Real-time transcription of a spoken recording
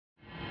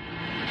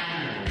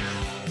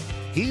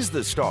He's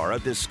the star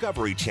of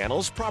Discovery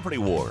Channel's Property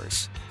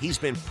Wars. He's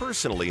been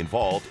personally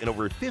involved in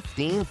over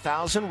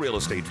 15,000 real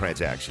estate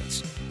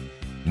transactions.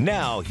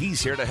 Now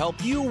he's here to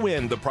help you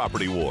win the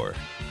property war.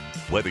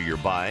 Whether you're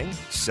buying,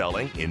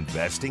 selling,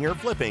 investing, or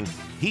flipping,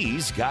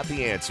 he's got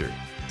the answer.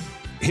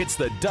 It's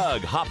the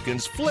Doug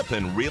Hopkins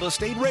Flippin' Real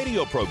Estate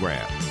Radio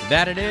Program.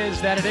 That it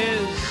is.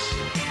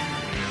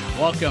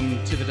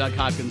 Welcome to the Doug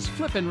Hopkins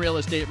Flippin' Real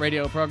Estate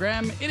Radio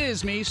Program. It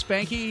is me,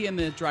 Spanky, in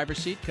the driver's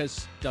seat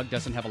because Doug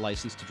doesn't have a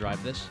license to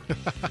drive this.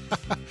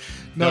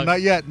 No, Doug,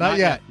 not yet. Not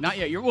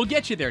yet. We'll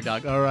get you there,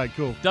 Doug. All right,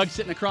 cool. Doug's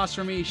sitting across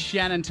from me,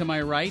 Shannon to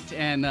my right,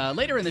 and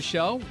later in the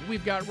show,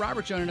 we've got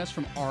Robert joining us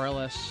from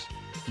RLS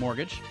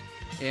Mortgage.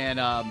 And,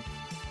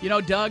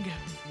 Doug,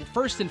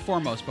 first and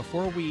foremost,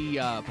 before we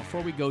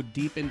go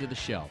deep into the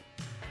show,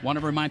 want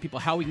to remind people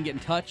how we can get in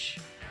touch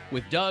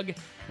with Doug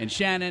and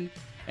Shannon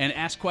and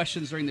ask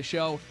questions during the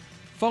show.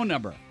 Phone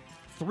number,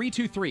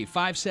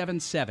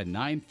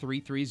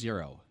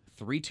 323-577-9330.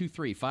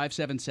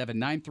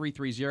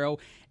 323-577-9330.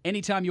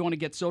 Anytime you want to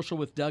get social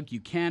with Doug, you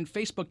can.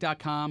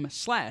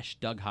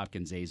 Facebook.com/Doug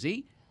Hopkins AZ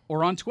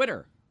or on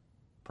Twitter,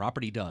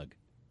 Property Doug.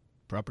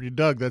 Property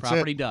Doug, that's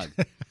Property it. Doug.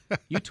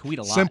 You tweet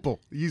a lot.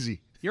 Simple,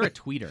 easy. You're a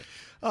tweeter.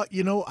 I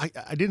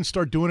didn't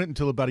start doing it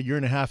until about a year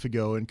and a half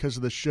ago, and because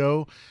of the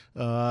show,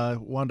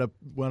 wound up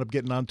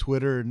getting on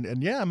Twitter,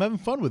 and yeah, I'm having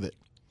fun with it.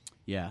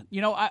 Yeah.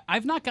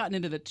 I've not gotten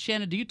into the...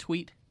 Shannon, do you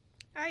tweet?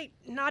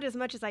 Not as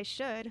much as I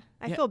should.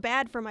 I feel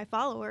bad for my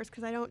followers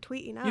because I don't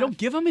tweet enough. You don't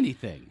give them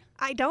anything.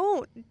 I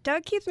don't.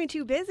 Doug keeps me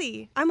too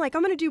busy. I'm like,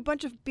 I'm going to do a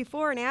bunch of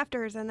before and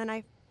afters, and then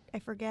I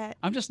forget.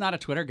 I'm just not a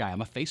Twitter guy.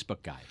 I'm a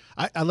Facebook guy.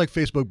 I like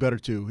Facebook better,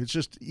 too. It's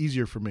just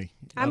easier for me.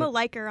 I'm a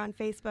liker on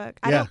Facebook.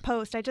 I don't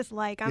post. I just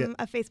like. I'm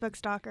a Facebook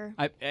stalker.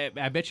 I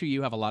bet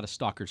you have a lot of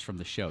stalkers from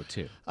the show,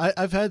 too.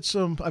 I've had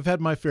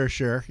my fair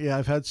share. Yeah,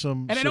 I've had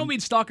some. And I don't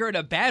mean stalker in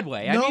a bad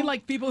way. No. I mean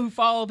like people who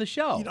follow the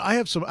show. I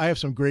have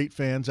some great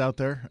fans out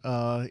there,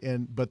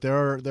 but there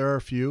are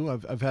a few.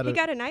 I've had. He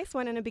got a nice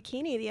one in a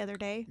bikini the other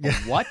day. Yeah.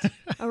 What?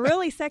 A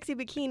really sexy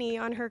bikini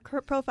on her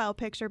profile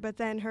picture, but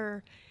then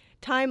her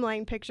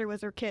timeline picture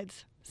was her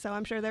kids. So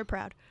I'm sure they're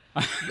proud.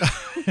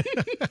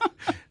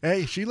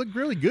 Hey, she looked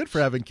really good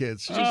for having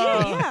kids. She did,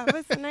 yeah. It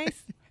was a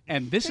nice.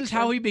 And this is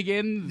how we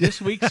begin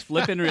this week's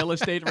Flippin' Real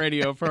Estate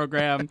Radio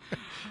program.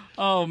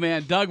 Oh,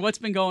 man. Doug, what's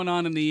been going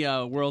on in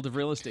the world of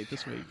real estate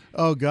this week?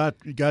 Oh, God,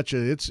 gotcha.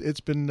 It's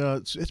been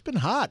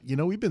hot.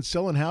 We've been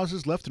selling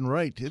houses left and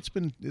right. It's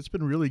been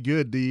really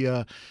good.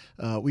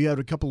 We had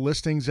a couple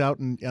listings out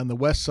on the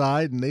west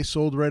side, and they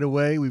sold right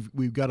away.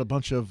 We've got a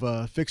bunch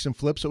of fix and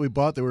flips that we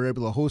bought that we were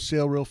able to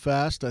wholesale real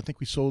fast. I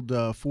think we sold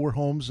 4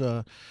 homes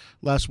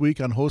last week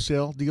on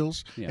wholesale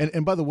deals. Yeah.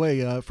 And by the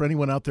way, for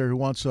anyone out there who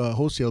wants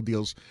wholesale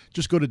deals,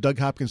 just go to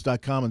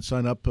DougHopkins.com and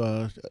sign up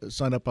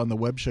on the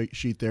web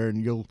sheet there,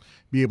 and you'll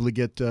be able to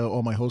get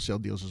all my wholesale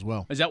deals as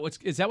well. Is that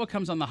what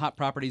comes on the Hot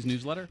Properties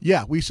newsletter?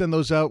 Yeah, we send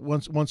those out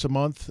once a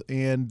month,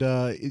 and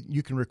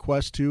you can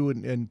request to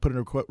and put in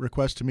a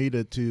request to me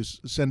to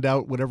send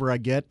out whatever I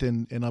get,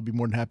 and I'll be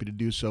more than happy to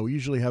do so. We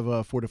usually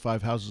have 4 to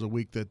 5 houses a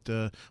week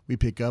that we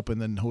pick up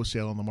and then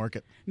wholesale on the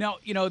market. Now,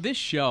 this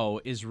show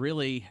is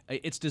really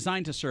it's designed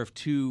to serve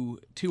two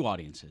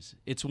audiences.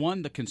 It's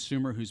one, the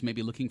consumer who's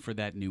maybe looking for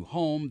that new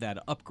home,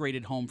 that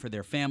upgraded home for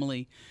their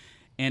family.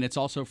 And it's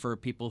also for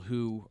people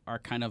who are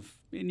kind of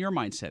in your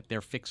mindset. They're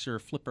fixer,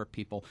 flipper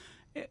people.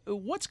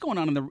 What's going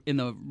on in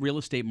the real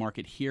estate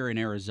market here in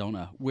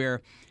Arizona,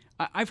 where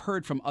I've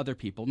heard from other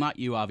people, not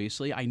you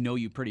obviously, I know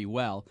you pretty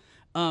well,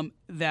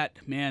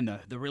 that, man,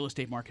 the real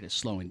estate market is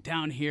slowing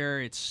down here.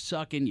 It's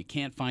sucking. You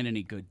can't find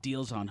any good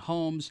deals on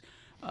homes.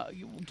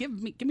 Give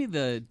me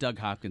the Doug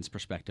Hopkins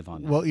perspective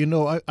on that.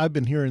 Well, I've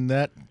been hearing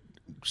that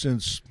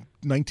since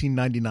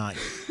 1999.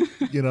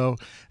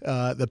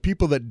 The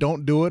people that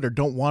don't do it or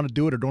don't want to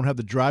do it or don't have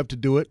the drive to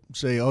do it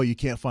say, "Oh, you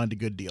can't find a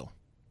good deal."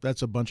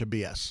 That's a bunch of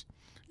BS.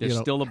 There's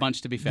still a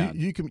bunch to be found.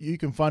 You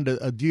can find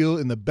a deal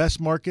in the best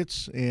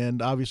markets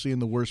and obviously in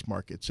the worst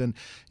markets. And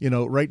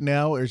right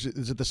now, is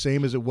it the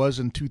same as it was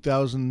in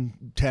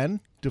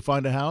 2010 to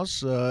find a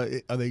house?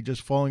 Are they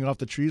just falling off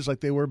the trees like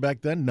they were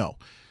back then? No.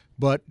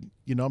 But,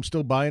 I'm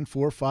still buying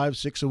 4, 5,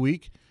 6 a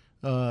week,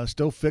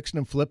 still fixing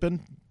and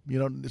flipping.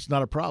 It's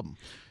not a problem.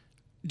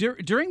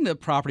 During the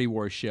Property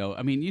Wars show,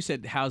 you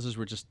said houses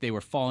were they were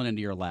falling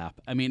into your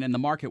lap. And the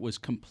market was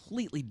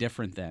completely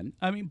different then.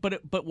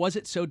 But was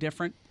it so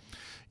different?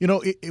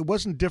 It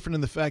wasn't different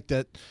in the fact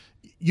that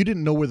you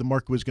didn't know where the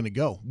market was going to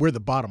go, where the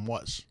bottom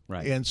was.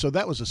 Right. And so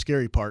that was the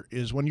scary part,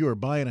 is when you were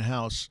buying a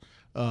house,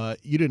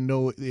 you didn't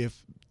know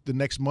if the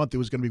next month it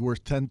was going to be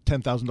worth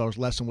 $10,000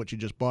 less than what you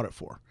just bought it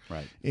for.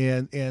 Right.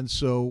 And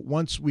so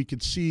once we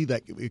could see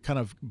that it kind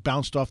of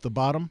bounced off the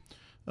bottom,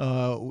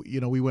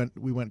 we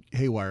went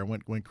haywire,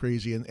 went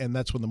crazy, and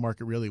that's when the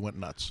market really went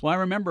nuts. Well, I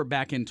remember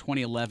back in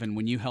 2011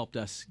 when you helped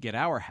us get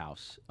our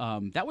house.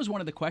 That was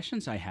one of the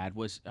questions I had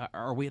was,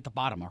 are we at the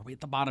bottom? Are we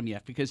at the bottom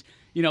yet? Because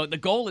the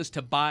goal is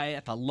to buy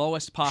at the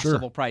lowest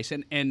possible price,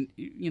 and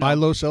buy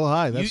low, sell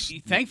high.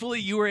 Thankfully,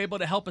 you were able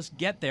to help us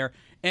get there,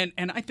 and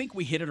I think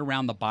we hit it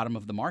around the bottom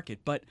of the market.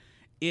 But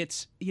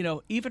it's,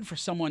 even for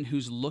someone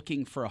who's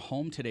looking for a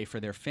home today for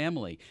their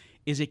family,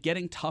 is it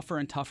getting tougher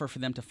and tougher for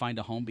them to find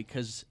a home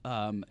because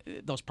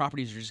those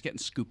properties are just getting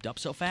scooped up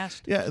so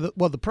fast? Yeah,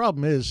 the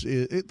problem is,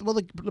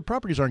 the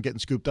properties aren't getting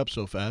scooped up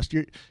so fast.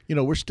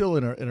 We're still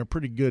in a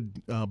pretty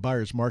good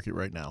buyer's market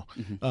right now.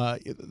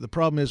 The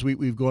problem is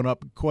we've gone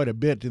up quite a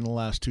bit in the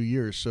last 2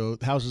 years. So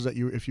houses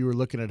if you were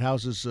looking at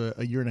houses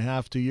a year and a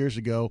half, 2 years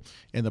ago,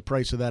 and the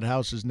price of that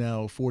house is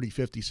now $40,000,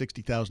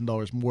 $50,000,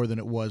 $60,000 more than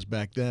it was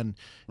back then,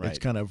 It's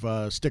kind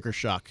of sticker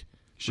shock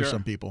for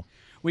some people.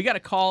 We got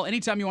a call.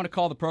 Anytime you want to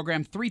call the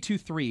program,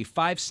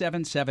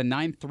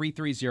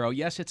 323-577-9330.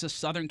 Yes, it's a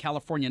Southern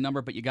California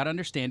number, but you got to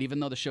understand, even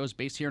though the show is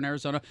based here in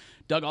Arizona,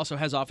 Doug also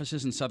has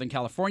offices in Southern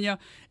California,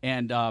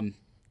 and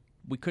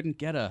we couldn't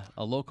get a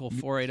local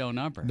 480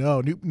 number.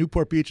 No,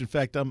 Newport Beach. In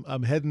fact,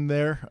 I'm heading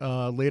there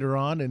later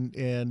on,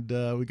 and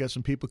we got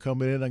some people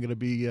coming in. I'm going to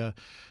be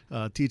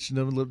teaching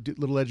them a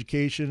little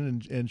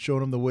education and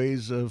showing them the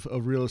ways of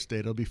real estate.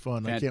 It'll be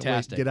fun. Fantastic. I can't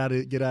wait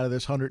to get out of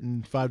this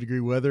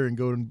 105-degree weather and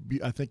go and be.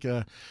 I think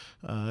I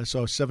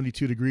saw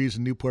 72 degrees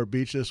in Newport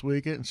Beach this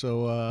weekend.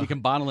 So you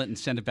can bottle it and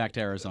send it back to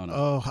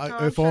Arizona.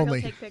 If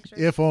only.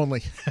 If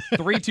only.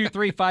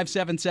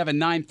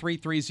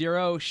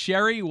 323-577-9330.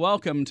 Sherry,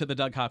 welcome to the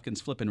Doug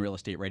Hopkins Flippin' Real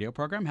Estate Radio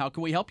program. How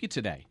can we help you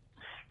today?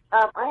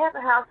 I have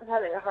a house that's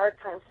having a hard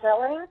time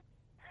selling.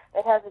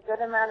 It has a good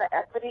amount of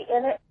equity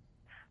in it.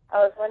 I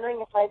was wondering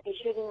if I'd be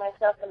shooting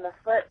myself in the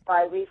foot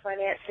by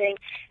refinancing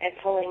and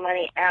pulling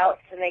money out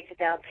to make the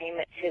down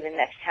payment to the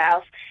next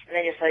house, and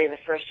then just letting the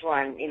first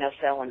one,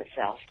 sell when it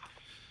sells.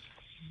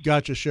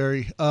 Gotcha,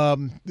 Sherry.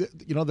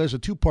 There's a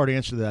two-part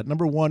answer to that.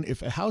 Number one,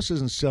 if a house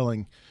isn't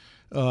selling,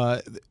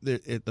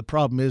 the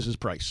problem is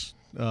price.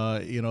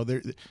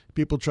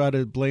 People try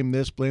to blame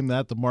this, blame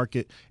that, the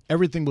market.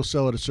 Everything will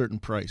sell at a certain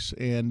price,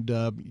 and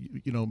so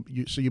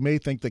you may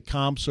think that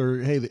comps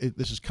are, hey,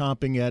 this is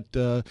comping at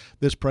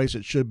this price.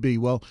 It should be.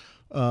 Well,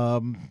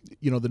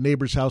 the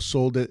neighbor's house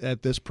sold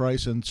at this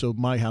price, and so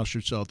my house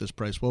should sell at this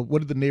price. Well, what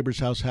did the neighbor's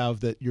house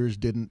have that yours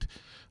didn't?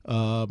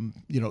 Do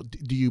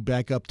you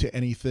back up to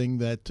anything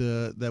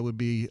that would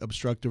be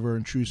obstructive or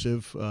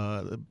intrusive,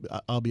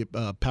 albeit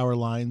power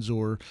lines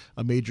or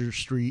a major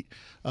street?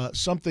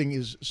 Something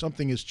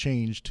has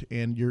changed,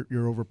 and you're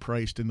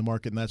overpriced in the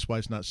market, and that's why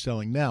it's not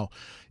selling. Now,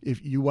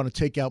 if you want to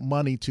take out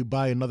money to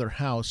buy another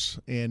house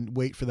and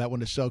wait for that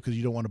one to sell because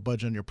you don't want to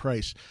budge on your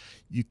price,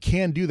 you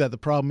can do that. The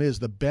problem is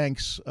the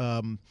banks,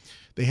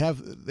 they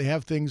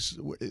have things.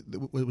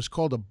 It was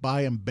called a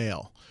buy and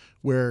bail,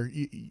 where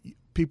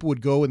people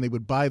would go and they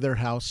would buy their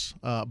house,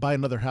 buy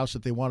another house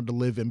that they wanted to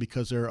live in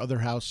because their other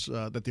house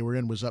that they were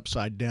in was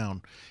upside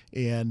down,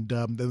 and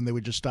then they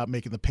would just stop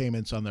making the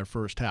payments on their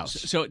first house.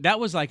 So that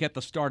was like at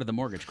the start of the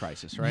mortgage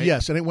crisis, right?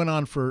 Yes, and it went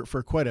on for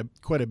quite a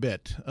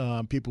bit.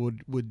 People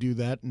would do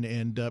that,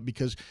 and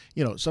because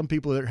some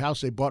people, their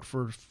house they bought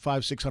for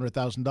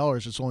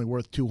 $500,000-$600,000, it's only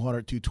worth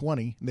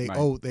 $220,000. They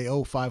owe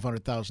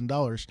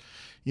 $500,000.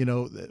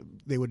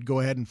 They would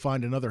go ahead and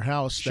find another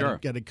house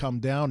that had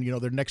come down.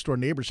 Their next door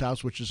neighbor's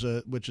house, which is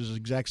the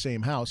exact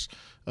same house,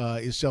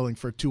 is selling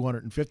for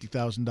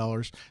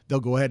 $250,000. They'll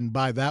go ahead and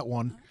buy that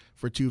one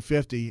for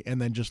 $250,000 and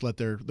then just let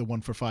the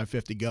one for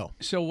 $550,000 go.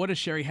 So what does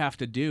Sherry have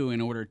to do in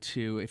order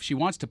to, if she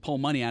wants to pull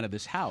money out of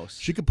this house?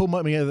 She could pull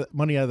money out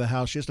of the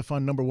house. She has to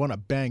find, number one, a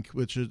bank,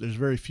 which there's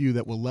very few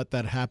that will let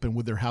that happen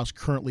with their house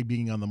currently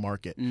being on the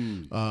market.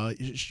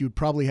 She would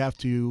probably have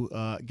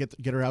to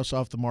get her house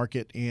off the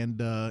market and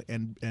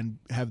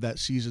have that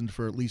seasoned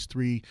for at least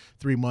three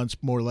months,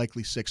 more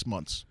likely 6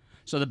 months.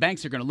 So the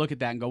banks are going to look at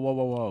that and go, whoa,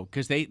 whoa, whoa,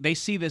 because they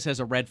see this as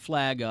a red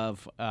flag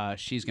of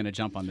she's going to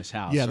jump on this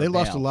house. Yeah, they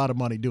lost a lot of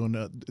money during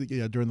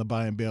the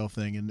buy and bail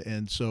thing,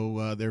 and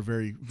so they're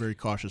very, very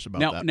cautious about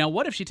that. Now,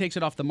 what if she takes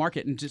it off the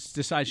market and just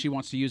decides she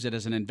wants to use it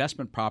as an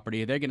investment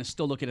property? They're going to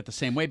still look at it the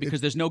same way because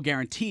there's no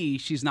guarantee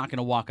she's not going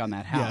to walk on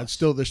that house.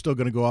 Yeah, they're still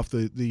going to go off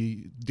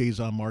the days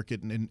on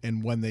market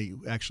and when they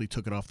actually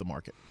took it off the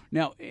market.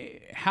 Now,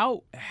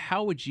 how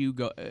would you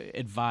go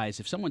advise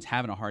if someone's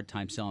having a hard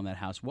time selling that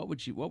house? What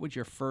would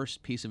your first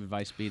piece of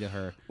advice be to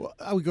her? Well,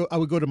 I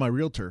would go to my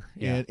realtor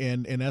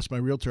and ask my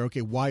realtor,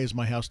 okay, why is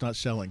my house not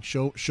selling?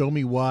 Show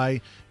me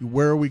why.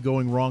 Where are we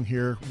going wrong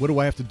here? What do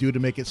I have to do to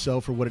make it sell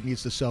for what it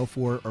needs to sell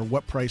for, or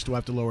what price do I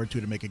have to lower it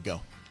to make it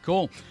go?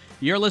 Cool.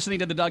 You're listening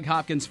to the Doug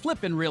Hopkins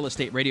Flippin' Real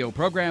Estate Radio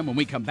program. When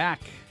we come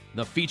back,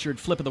 the featured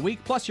flip of the week,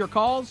 plus your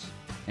calls,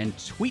 and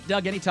tweet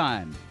Doug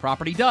anytime.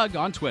 Property Doug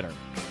on Twitter.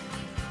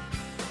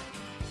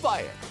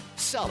 Buy it,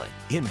 sell it,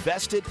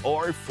 invest it,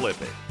 or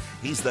flip it.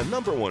 He's the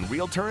 #1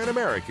 realtor in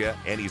America,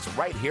 and he's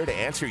right here to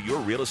answer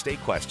your real estate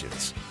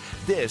questions.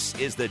 This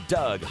is the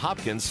Doug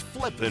Hopkins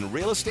Flippin'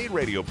 Real Estate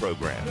Radio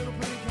program.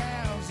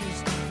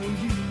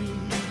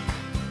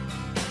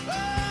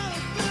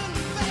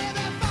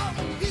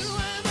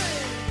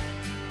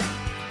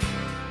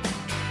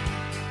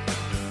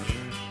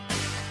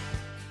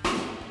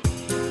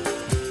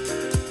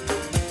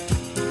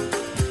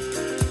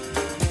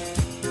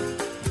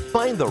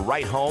 Find the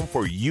right home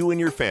for you and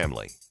your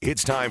family.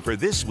 It's time for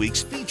this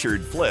week's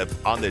featured flip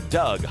on the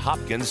Doug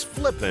Hopkins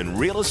Flippin'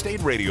 Real Estate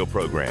Radio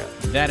program.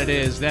 That it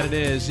is.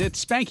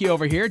 It's Spanky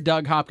over here,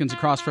 Doug Hopkins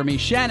across from me,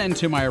 Shannon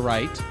to my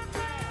right.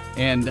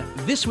 And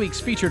this week's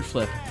featured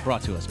flip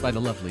brought to us by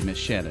the lovely Miss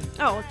Shannon.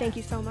 Oh, thank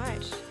you so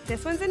much.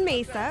 This one's in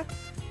Mesa.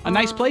 A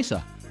nice place, huh?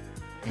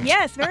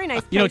 Yes, very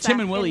nice. You know, place Tim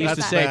and Willie in used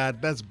to Mesa. say-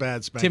 That's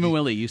bad, Spanky. Tim and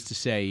Willie used to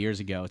say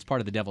years ago, it's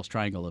part of the Devil's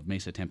Triangle of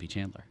Mesa, Tempe,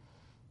 Chandler.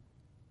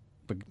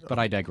 But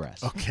I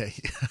digress. Okay.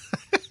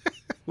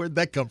 Where'd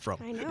that come from?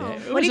 I know. It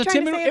What are was you a trying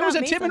Tim to and, say it was a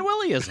about Tim and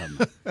Mesa?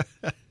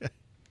 Willieism.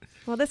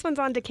 Well, this one's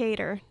on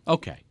Decatur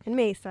Okay. in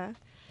Mesa.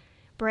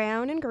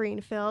 Brown and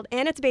Greenfield,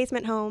 and it's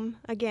basement home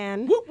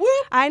again. Whoop,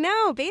 whoop. I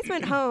know,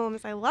 basement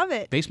homes. I love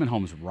it. Basement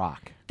homes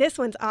rock. This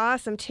one's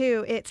awesome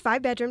too. It's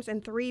 5 bedrooms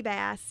and 3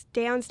 baths.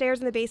 Downstairs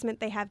in the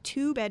basement, they have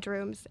 2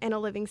 bedrooms and a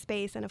living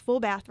space and a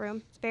full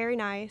bathroom. It's very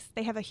nice.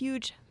 They have a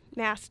huge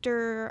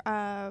master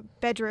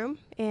bedroom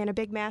and a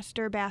big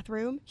master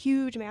bathroom,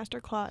 huge master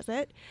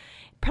closet.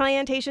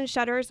 Plantation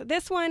shutters.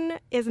 This one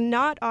is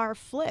not our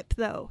flip,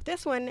 though.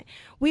 This one,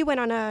 we went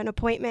on an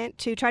appointment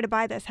to try to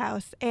buy this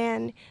house,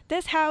 and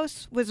this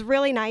house was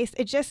really nice.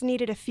 It just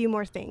needed a few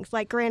more things,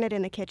 like granite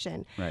in the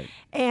kitchen. Right.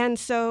 And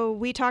so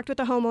we talked with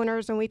the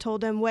homeowners, and we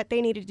told them what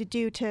they needed to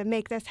do to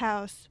make this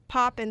house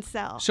pop and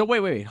sell. So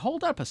wait.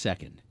 Hold up a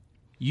second.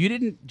 You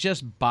didn't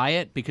just buy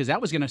it because that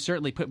was going to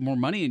certainly put more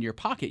money in your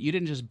pocket. You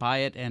didn't just buy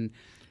it and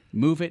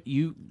move it.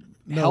 You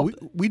No, helped.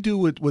 we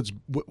do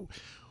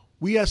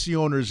we ask the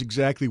owners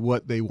exactly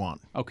what they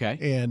want. Okay.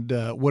 And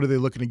what are they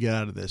looking to get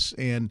out of this?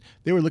 And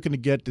they were looking to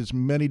get as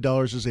many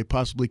dollars as they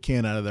possibly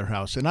can out of their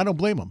house. And I don't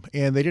blame them.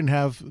 And they didn't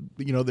have,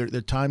 their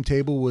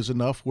timetable was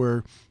enough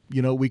where,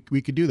 we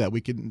could do that.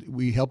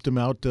 We helped them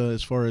out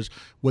as far as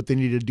what they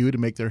needed to do to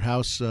make their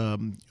house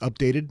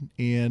updated.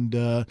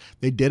 And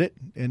they did it,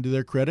 and to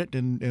their credit.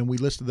 And we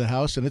listed the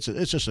house, and it's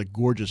just a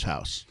gorgeous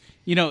house.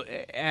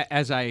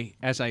 As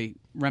I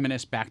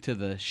reminisce back to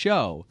the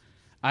show,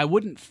 I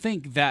wouldn't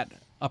think that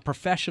a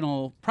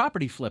professional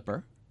property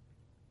flipper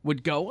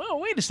would go, oh,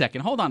 wait a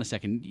second, hold on a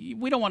second.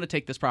 We don't want to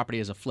take this property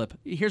as a flip.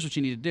 Here's what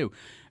you need to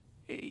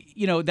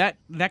do.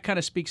 That kind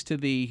of speaks to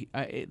the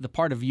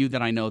part of you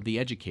that I know, the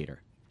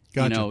educator.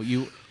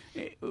 Gotcha.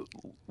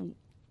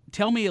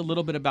 Tell me a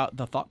little bit about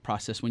the thought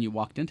process when you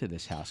walked into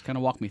this house. Kind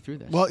of walk me through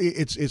this. Well,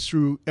 it's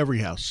through every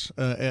house.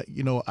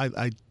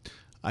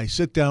 I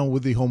sit down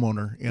with the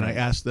homeowner and I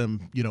ask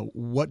them,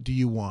 what do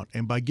you want?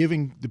 And by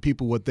giving the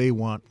people what they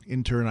want,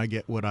 in turn, I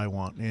get what I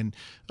want. And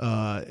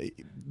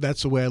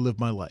that's the way I live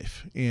my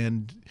life,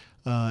 and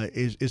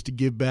is to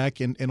give back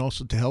and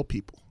also to help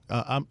people.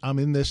 I'm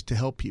in this to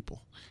help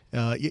people.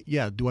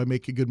 Do I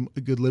make a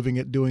good living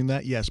at doing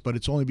that? Yes, but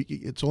it's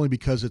only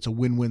because it's a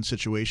win-win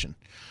situation.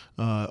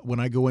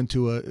 When I go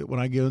into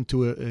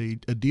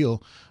a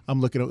deal, I'm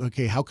looking at,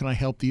 okay, how can I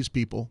help these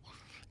people?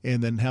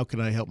 And then how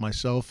can I help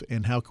myself,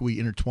 and how can we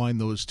intertwine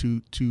those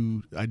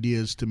two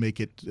ideas to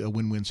make it a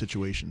win-win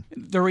situation?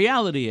 The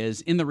reality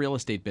is, in the real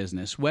estate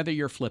business, whether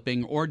you're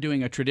flipping or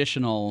doing a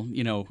traditional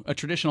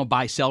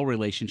buy-sell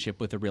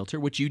relationship with a realtor,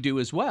 which you do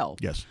as well.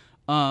 Yes.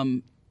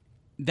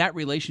 That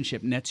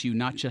relationship nets you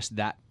not just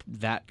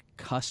that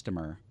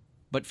customer,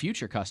 but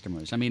future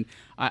customers. I mean,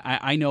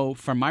 I know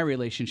from my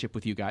relationship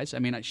with you guys, I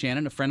mean,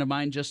 Shannon, a friend of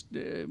mine, just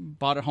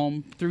bought a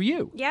home through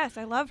you. Yes,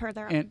 I love her.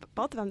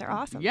 Both of them, they're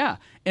awesome. Yeah.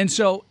 And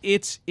so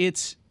it's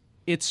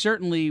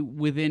certainly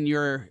within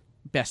your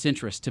best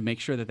interest to make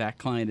sure that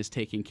client is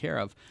taken care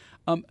of.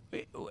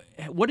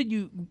 What did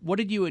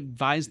you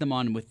advise them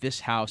on with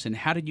this house, and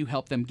how did you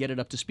help them get it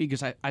up to speed?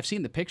 Because I've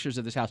seen the pictures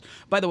of this house.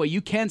 By the way,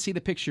 you can see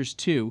the pictures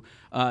too.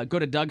 Go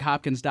to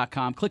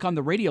DougHopkins.com, click on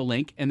the radio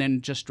link, and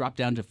then just drop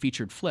down to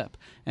Featured Flip.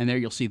 And there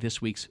you'll see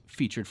this week's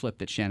Featured Flip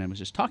that Shannon was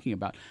just talking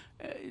about.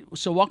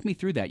 So walk me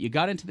through that. You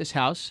got into this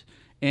house,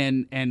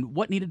 and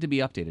what needed to be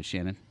updated,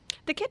 Shannon?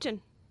 The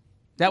kitchen.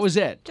 That was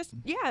it.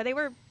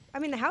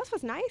 The house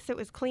was nice. It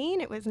was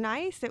clean. It was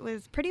nice. It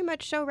was pretty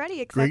much show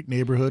ready. Except, Great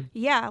neighborhood.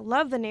 Yeah,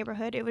 love the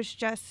neighborhood. It was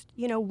just,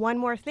 one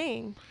more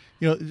thing.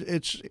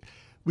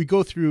 We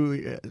go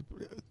through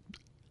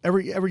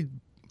every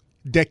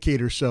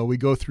decade or so, we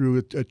go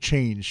through a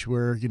change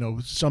where,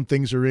 some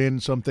things are in,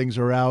 some things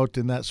are out,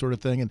 and that sort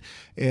of thing.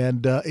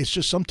 And it's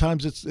just,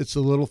 sometimes it's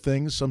the little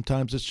things.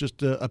 Sometimes it's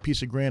just a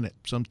piece of granite.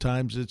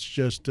 Sometimes it's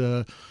just,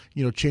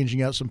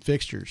 changing out some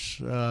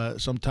fixtures.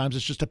 Sometimes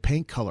it's just a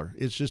paint color.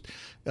 It's just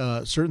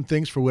certain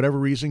things, for whatever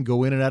reason,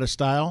 go in and out of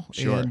style.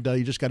 Sure. And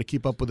you just got to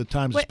keep up with the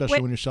times,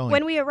 especially when you're selling.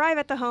 When we arrive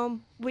at the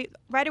home,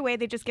 right away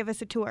they just give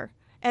us a tour.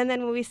 And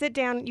then when we sit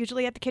down,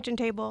 usually at the kitchen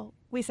table,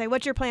 we say,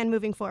 what's your plan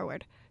moving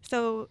forward?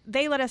 So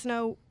they let us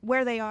know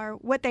where they are,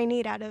 what they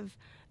need out of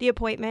the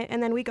appointment,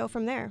 and then we go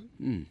from there.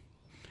 Mm.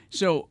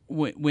 So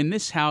when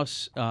this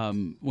house,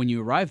 when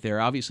you arrived there,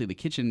 obviously the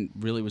kitchen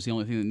really was the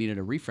only thing that needed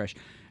a refresh.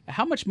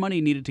 How much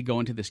money needed to go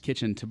into this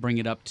kitchen to bring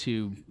it up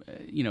to,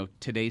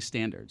 today's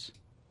standards?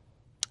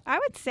 I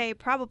would say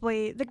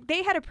probably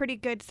they had a pretty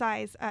good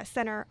size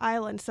center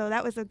island, so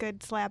that was a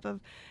good slab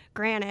of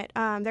granite.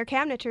 Their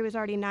cabinetry was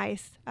already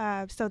nice,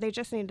 so they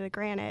just needed a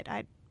granite.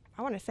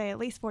 I want to say at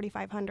least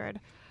 $4,500.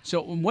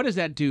 So what does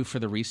that do for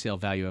the resale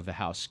value of the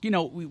house? You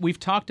know, we've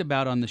talked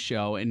about on the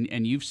show,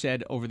 and you've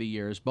said over the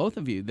years, both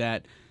of you,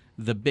 that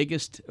the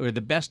biggest or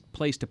the best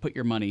place to put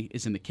your money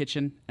is in the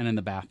kitchen and in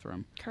the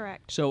bathroom.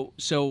 Correct.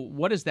 So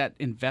what does that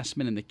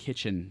investment in the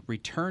kitchen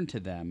return to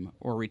them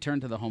or return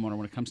to the homeowner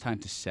when it comes time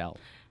to sell?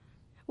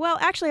 Well,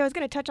 actually, I was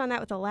going to touch on that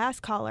with the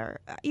last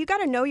caller. You got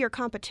to know your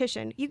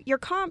competition. Your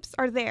comps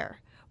are there.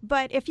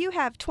 But if you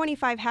have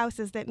 25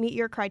 houses that meet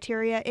your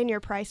criteria in your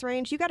price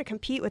range, you got to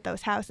compete with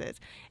those houses.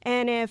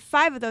 And if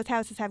 5 of those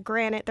houses have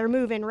granite, they're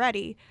move-in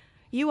ready.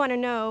 You want to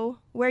know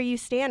where you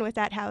stand with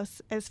that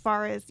house as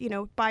far as,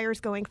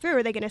 buyers going through.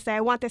 Are they going to say, I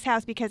want this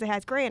house because it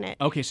has granite?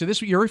 Okay, so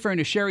you're referring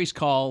to Sherry's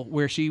call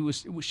where she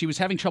was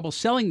having trouble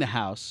selling the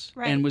house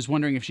and was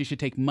wondering if she should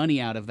take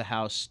money out of the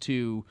house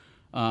to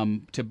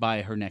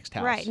buy her next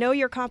house. Right. Know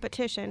your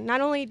competition. Not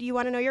only do you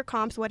want to know your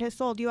comps, what has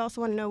sold, you also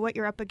want to know what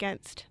you're up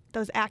against,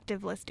 those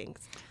active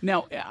listings.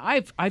 Now,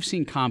 I've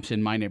seen comps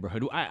in my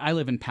neighborhood. I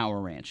live in Power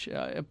Ranch,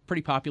 a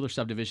pretty popular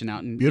subdivision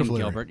out in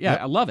Gilbert. Yeah,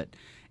 yep. I love it.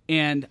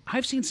 And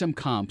I've seen some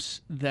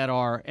comps that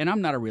are, and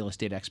I'm not a real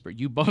estate expert,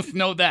 you both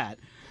know that,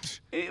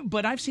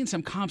 but I've seen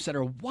some comps that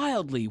are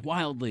wildly,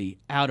 wildly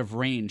out of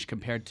range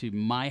compared to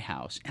my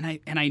house.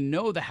 And I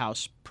know the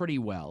house pretty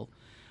well.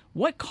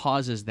 What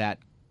causes that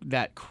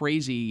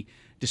crazy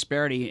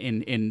disparity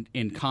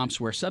in comps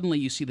where suddenly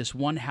you see this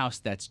one house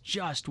that's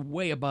just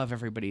way above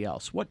everybody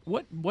else?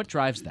 What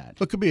drives that?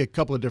 It could be a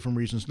couple of different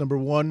reasons. Number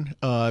one,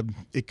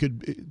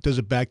 does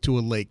it back to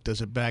a lake? Does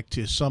it back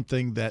to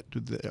something that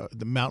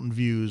the mountain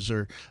views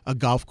or a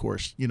golf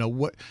course?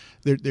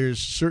 There's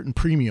certain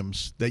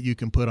premiums that you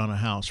can put on a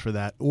house for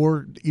that,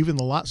 or even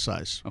the lot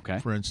size. Okay.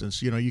 For instance,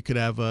 you could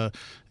have a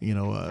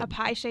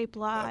pie-shaped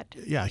lot.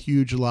 A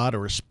huge lot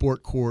or a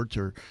sport court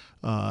or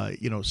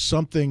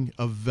something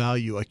of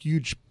value, a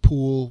huge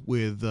pool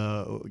with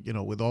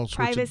with all sorts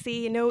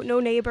privacy, no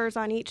neighbors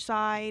on each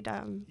side.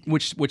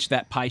 Which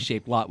that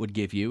pie-shaped lot would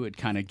give you. It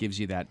kind of gives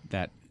you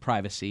that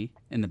privacy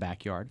in the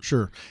backyard.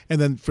 Sure. And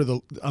then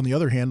on the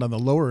other hand, on the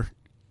lower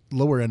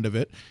end of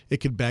it, it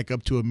could back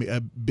up to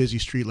a busy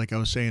street, like I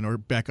was saying, or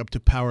back up to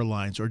power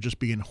lines, or just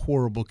be in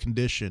horrible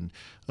condition.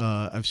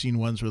 I've seen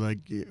ones where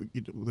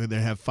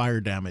they have fire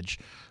damage.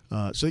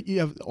 So you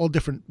have all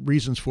different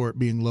reasons for it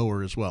being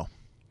lower as well.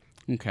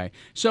 Okay.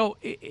 So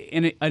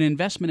an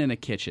investment in a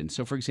kitchen.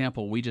 So, for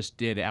example, we just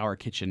did our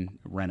kitchen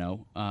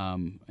reno,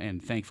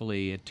 and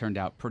thankfully it turned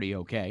out pretty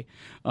okay.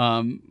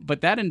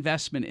 But that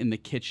investment in the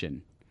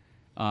kitchen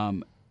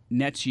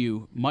nets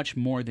you much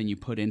more than you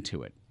put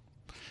into it.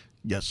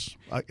 Yes.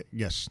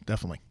 Yes,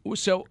 definitely.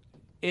 So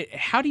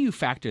how do you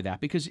factor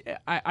that? Because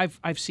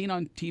I've seen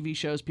on TV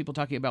shows people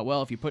talking about,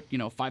 well, if you put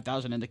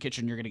 $5,000 in the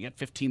kitchen, you're going to get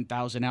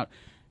 $15,000 out.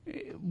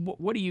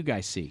 What do you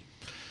guys see?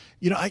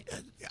 I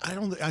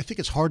think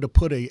it's hard to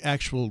put a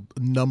actual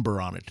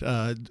number on it.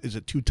 Is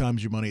it 2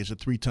 times your money? Is it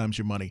 3 times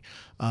your money?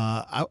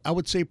 I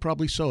would say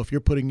probably so. If you're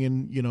putting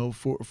in,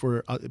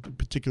 for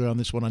particular on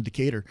this one on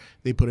Decatur,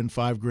 they put in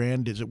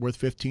 $5,000. Is it worth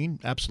 15?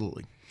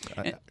 Absolutely.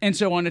 And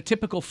so on a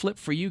typical flip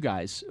for you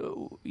guys,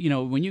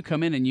 when you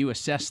come in and you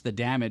assess the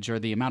damage or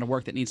the amount of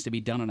work that needs to be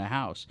done on a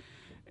house,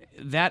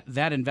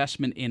 that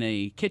investment in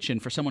a kitchen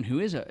for someone who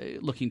is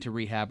looking to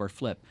rehab or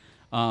flip,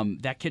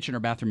 that kitchen or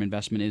bathroom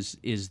investment is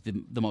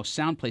the most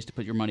sound place to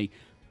put your money.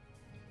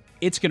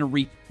 It's going to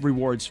reap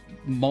rewards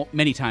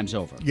many times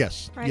over.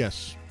 Yes, right.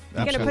 Yes.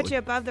 It's going to put you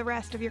above the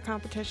rest of your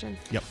competition.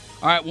 Yep.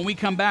 All right, when we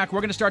come back,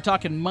 we're going to start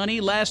talking money.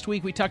 Last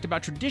week, we talked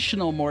about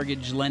traditional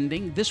mortgage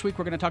lending. This week,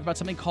 we're going to talk about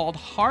something called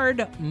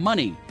hard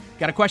money.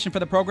 Got a question for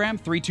the program?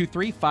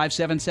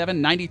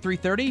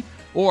 323-577-9330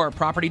 or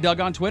Property Doug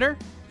on Twitter,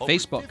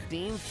 Facebook.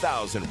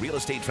 15,000 real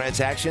estate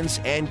transactions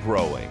and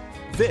growing.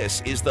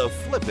 This is the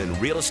Flippin'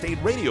 Real Estate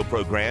Radio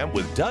program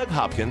with Doug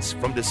Hopkins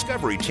from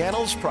Discovery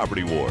Channel's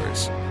Property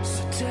Wars.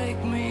 So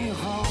take me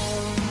home.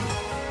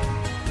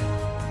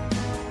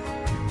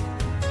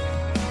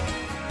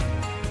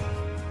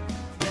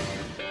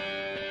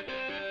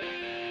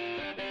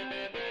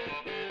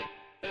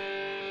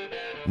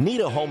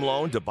 Need a home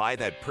loan to buy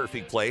that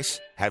perfect place?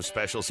 Have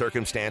special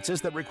circumstances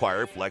that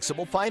require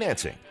flexible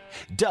financing?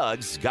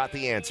 Doug's got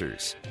the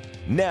answers.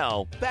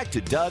 Now, back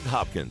to Doug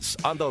Hopkins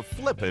on the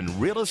Flippin'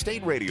 Real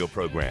Estate Radio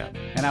program.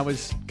 And I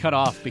was cut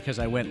off because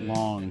I went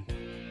long.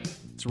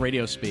 It's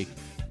radio speak.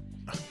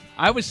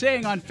 I was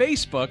saying on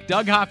Facebook,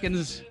 Doug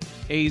Hopkins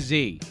AZ.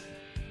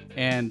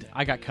 And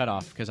I got cut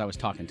off because I was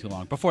talking too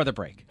long before the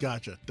break.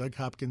 Gotcha. Doug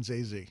Hopkins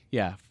AZ.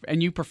 Yeah.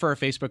 And you prefer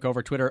Facebook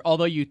over Twitter,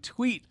 although you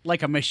tweet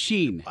like a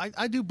machine.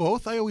 I do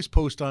both. I always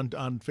post on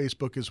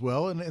Facebook as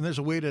well. And there's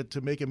a way to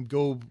make them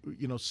go,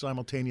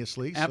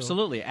 simultaneously.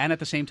 Absolutely. So. And at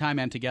the same time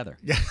and together.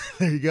 Yeah,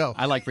 there you go.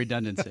 I like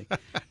redundancy.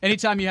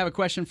 Anytime you have a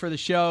question for the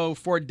show,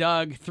 for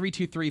Doug,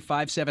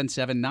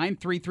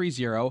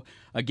 323-577-9330.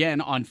 Again,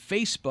 on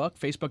Facebook,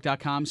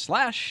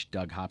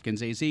 facebook.com/Doug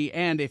Hopkins AZ.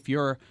 And if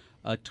you're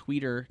a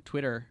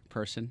Twitter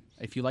person.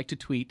 If you like to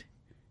tweet,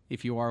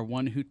 if you are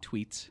one who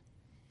tweets,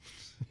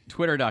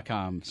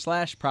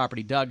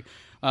 twitter.com/property Doug.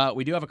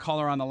 We do have a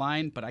caller on the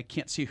line, but I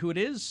can't see who it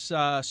is.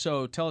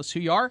 So tell us who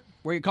you are,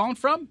 where you're calling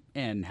from,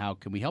 and how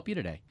can we help you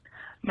today?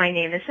 My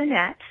name is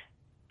Annette.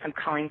 I'm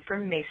calling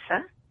from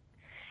Mesa,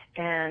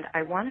 and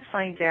I want to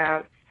find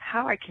out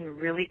how I can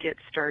really get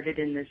started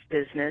in this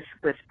business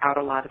without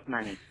a lot of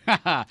money.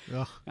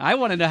 I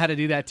want to know how to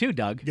do that too,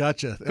 Doug.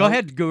 Gotcha. Go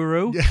ahead,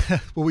 Guru. Yeah,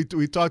 well,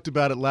 we talked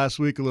about it last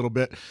week a little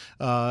bit,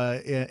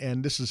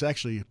 and this is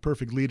actually a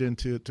perfect lead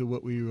into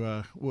what we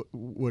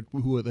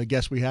who the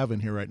guests we have in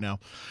here right now.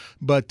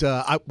 But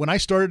when I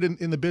started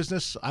in the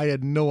business, I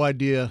had no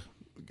idea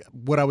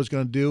what I was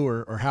going to do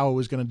or how I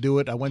was going to do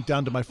it. I went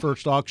down to my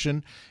first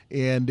auction,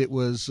 and it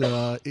was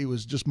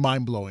just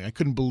mind blowing. I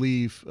couldn't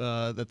believe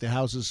that the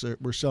houses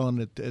were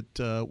selling at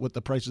what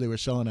the prices they were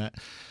selling at.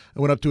 I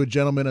went up to a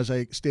gentleman, as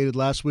I stated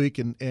last week,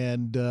 and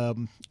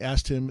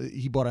asked him.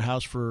 He bought a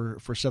house for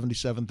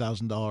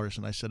 $77,000,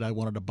 and I said I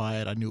wanted to buy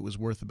it. I knew it was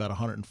worth about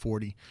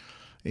 $140,000.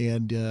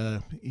 And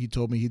he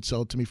told me he'd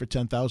sell it to me for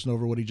 $10,000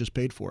 over what he just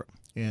paid for it.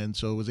 And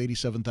so it was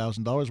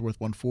 $87,000 worth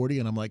 $140,000,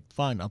 and I'm like,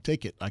 fine, I'll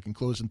take it. I can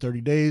close in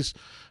 30 days.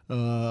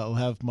 I'll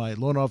have my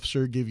loan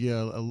officer give you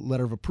a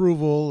letter of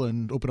approval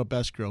and open up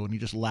escrow. And he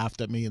just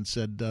laughed at me and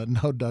said,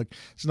 no, Doug,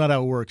 it's not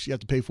how it works. You have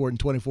to pay for it in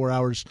 24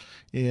 hours,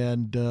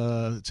 and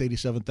it's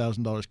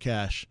 $87,000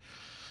 cash.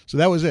 So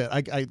that was it.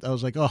 I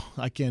was like, oh,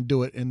 I can't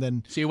do it. And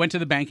then, so you went to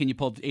the bank and you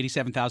pulled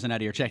 $87,000 out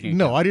of your checking account?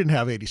 No, I didn't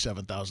have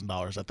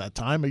 $87,000 at that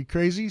time. Are you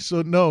crazy?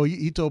 So no,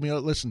 he told me, oh,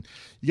 listen,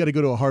 you got to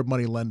go to a hard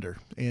money lender,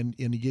 and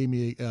he gave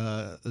me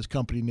this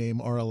company name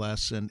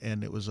RLS,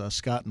 and it was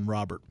Scott and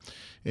Robert,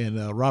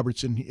 and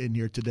Robert's in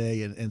here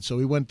today, and so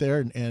we went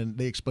there, and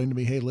they explained to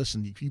me, hey,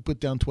 listen, if you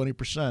put down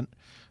 20%.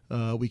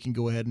 We can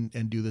go ahead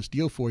and do this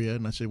deal for you.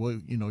 And I said, well,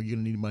 you're going to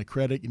need my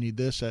credit. You need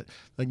this.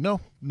 Like,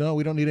 no,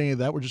 we don't need any of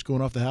that. We're just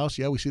going off the house.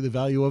 Yeah, we see the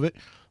value of it.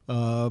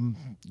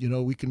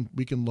 We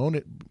can loan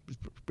it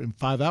in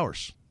 5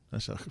 hours. I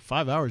said,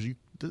 5 hours?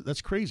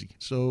 That's crazy.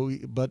 So,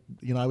 but,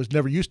 I was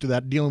never used to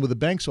that, dealing with the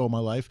banks all my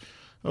life.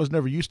 I was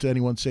never used to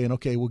anyone saying,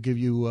 okay, we'll give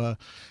you,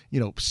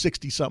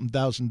 $60-something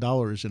thousand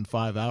in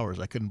 5 hours.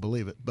 I couldn't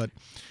believe it. But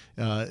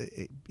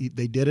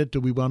they did it.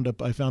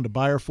 I found a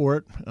buyer for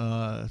it,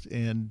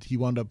 and he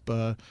wound up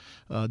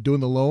doing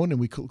the loan, and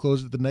we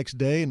closed it the next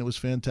day, and it was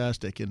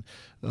fantastic. And,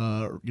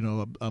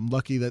 I'm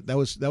lucky that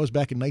was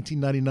back in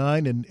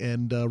 1999,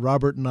 and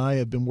Robert and I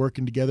have been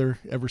working together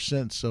ever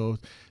since. So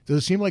does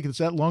it seem like it's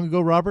that long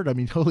ago, Robert? I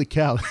mean, holy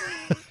cow.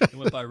 It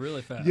went by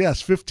really fast.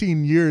 Yes,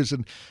 15 years.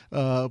 And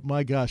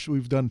my gosh,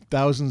 we've done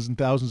thousands and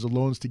thousands of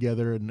loans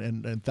together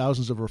and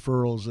thousands of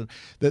referrals. And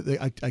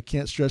I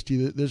can't stress to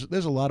you that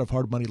there's a lot of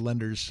hard money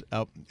lenders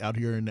out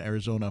here in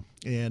Arizona.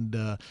 And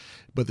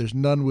but there's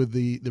none with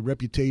the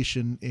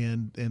reputation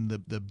and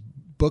the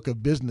book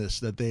of business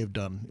that they've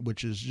done,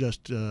 which is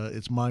just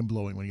it's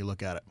mind-blowing when you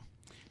look at it.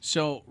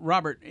 So,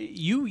 Robert,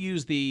 you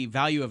use the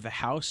value of the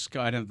house,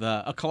 kind of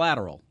a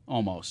collateral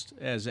almost,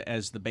 as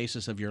the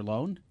basis of your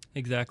loan?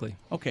 Exactly.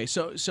 Okay,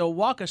 so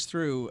walk us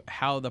through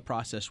how the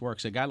process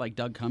works. A guy like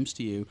Doug comes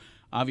to you.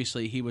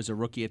 Obviously, he was a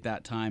rookie at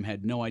that time,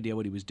 had no idea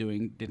what he was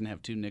doing, didn't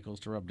have two nickels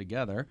to rub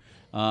together.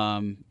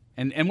 And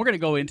we're going to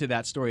go into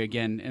that story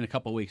again in a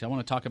couple of weeks. I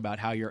want to talk about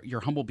how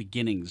your humble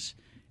beginnings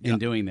in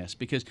doing this,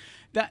 because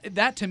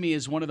that to me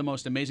is one of the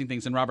most amazing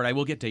things. And, Robert, I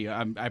will get to you,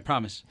 I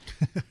promise.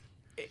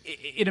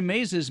 It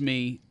amazes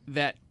me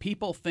that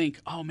people think,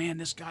 oh, man,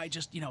 this guy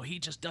just, he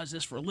just does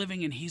this for a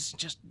living, and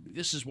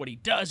this is what he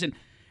does. And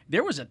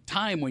there was a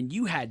time when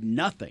you had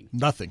nothing.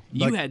 Nothing.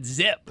 You had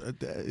zip.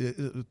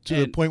 To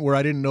the point where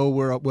I didn't know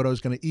what I was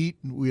going to eat,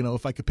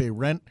 if I could pay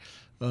rent.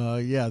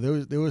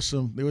 There was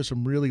some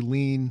really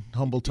lean,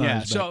 humble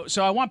times. Yeah,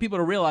 so I want people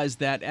to realize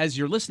that as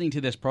you're listening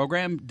to this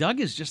program, Doug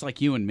is just like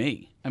you and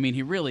me. I mean,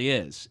 he really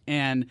is.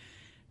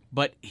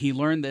 But he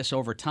learned this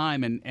over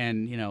time,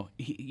 and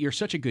you're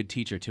such a good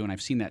teacher too, and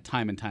I've seen that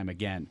time and time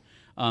again.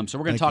 So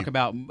we're going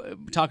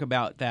to talk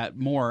about that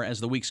more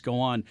as the weeks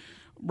go on.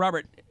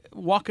 Robert,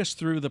 walk us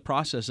through the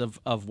process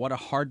of what a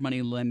hard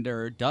money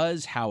lender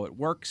does, how it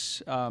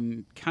works.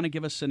 Kind of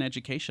give us an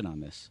education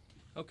on this.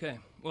 Okay.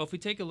 Well, if we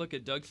take a look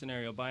at Doug's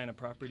scenario, buying a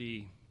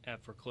property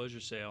at foreclosure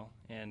sale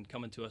and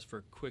coming to us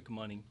for quick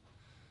money,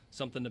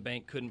 something the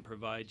bank couldn't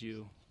provide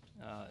you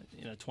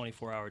in a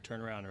 24-hour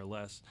turnaround or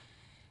less.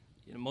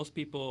 Most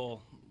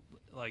people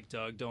like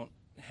Doug don't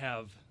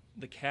have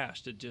the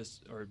cash to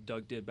or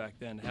Doug did back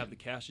then, to have the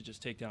cash to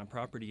just take down a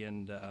property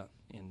and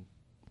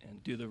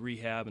do the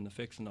rehab and the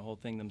fix and the whole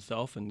thing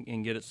themselves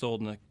and get it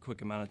sold in a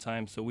quick amount of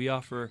time. So we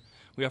offer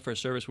a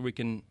service where we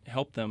can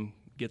help them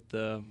get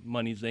the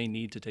monies they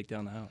need to take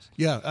down the house.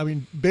 Yeah, I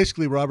mean,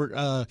 basically, Robert,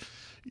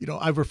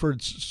 I've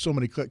referred so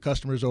many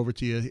customers over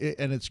to you,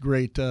 and it's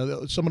great.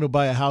 Someone will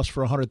buy a house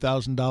for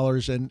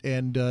 $100,000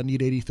 and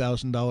need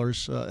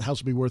 $80,000.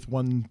 House will be worth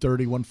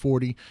 $130,000,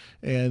 $140,000,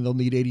 and they'll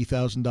need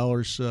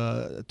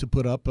 $80,000 to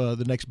put up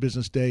the next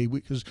business day.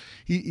 Because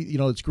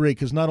it's great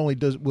because not only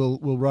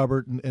will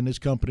Robert and his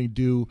company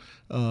do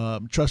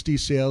trustee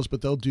sales,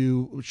 but they'll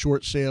do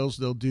short sales,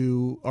 they'll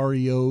do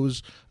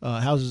REOs,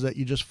 houses that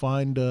you just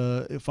find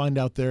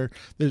out there.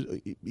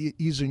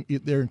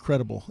 They're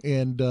incredible,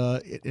 and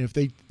if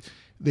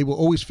they will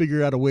always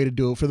figure out a way to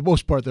do it. For the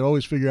most part, they'll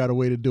always figure out a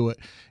way to do it.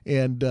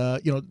 And can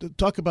you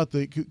talk about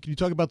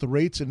the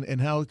rates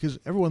and how, because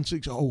everyone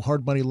thinks,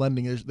 hard money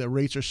lending the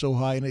rates are so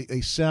high, and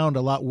they sound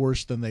a lot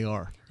worse than they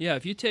are. Yeah,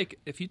 if you take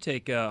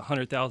a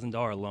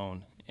 $100,000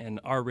 loan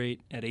and our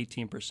rate at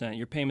 18%,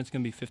 your payment's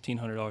going to be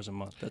 $1,500 a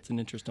month. That's an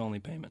interest-only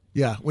payment.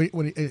 Yeah,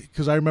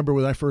 because I remember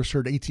when I first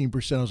heard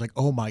 18%, I was like,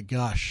 oh my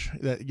gosh,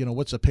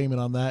 what's the payment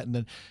on that? And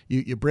then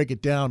you break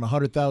it down,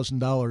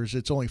 $100,000,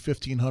 it's only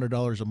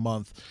 $1,500 a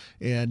month.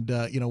 And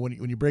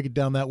when you break it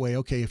down that way,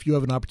 okay, if you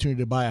have an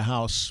opportunity to buy a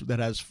house that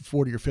has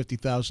 $40,000 or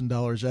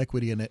 $50,000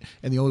 equity in it,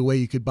 and the only way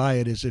you could buy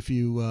it is if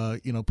you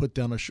put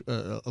down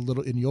a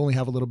little, and you only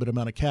have a little bit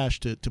amount of cash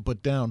to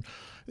put down.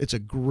 It's a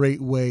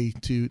great way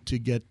to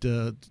get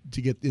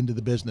into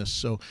the business.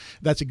 So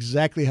that's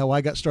exactly how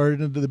I got started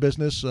into the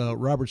business.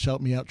 Robert's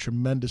helped me out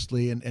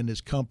tremendously, and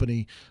his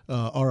company,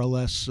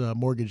 RLS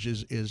Mortgage,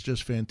 is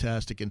just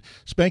fantastic. And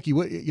Spanky,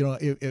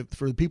 if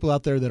for the people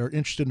out there that are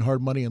interested in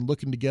hard money and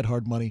looking to get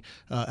hard money,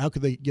 how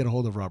could they get a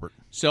hold of Robert?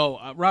 So,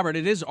 Robert,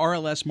 it is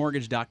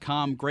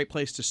rlsmortgage.com. Great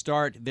place to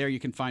start. There you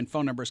can find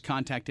phone numbers,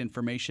 contact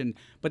information.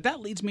 But that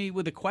leads me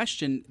with a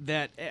question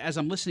that, as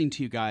I'm listening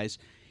to you guys,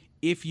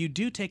 if you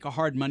do take a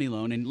hard money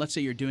loan, and let's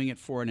say you're doing it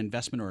for an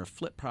investment or a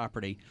flip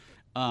property,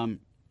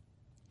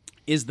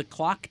 is the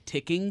clock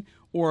ticking?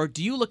 Or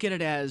do you look at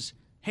it as,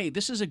 hey,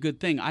 this is a good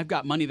thing. I've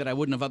got money that I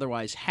wouldn't have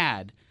otherwise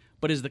had.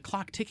 But is the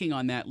clock ticking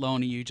on that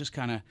loan, and you just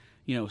kind of,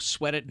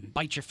 sweat it and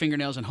bite your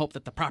fingernails and hope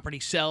that the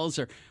property sells?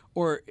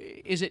 Or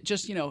is it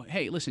just,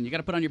 hey, listen, you got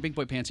to put on your big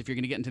boy pants if you're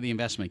going to get into the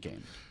investment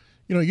game?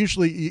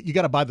 Usually you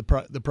got to buy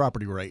the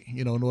property right,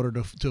 in order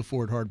to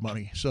afford hard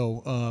money.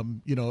 So,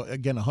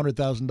 again,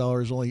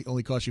 $100,000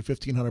 only costs you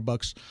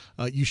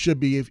 $1,500. You should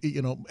be,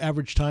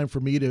 average time for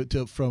me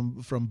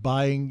from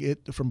buying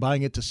it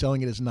to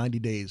selling it is 90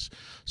 days.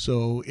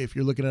 So if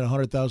you're looking at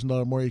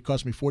 $100,000 more, it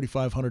costs me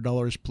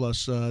 $4,500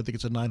 plus I think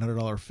it's a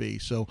 $900 fee.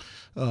 So,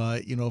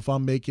 if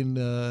I'm making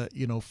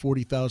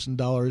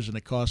 $40,000 and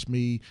it costs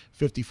me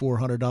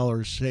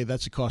 $5,400, hey,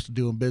 that's the cost of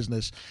doing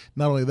business.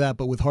 Not only that,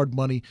 but with hard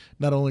money,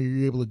 not only are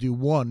you able to do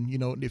one,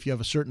 if you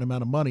have a certain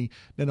amount of money,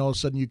 then all of a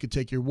sudden you could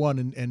take your one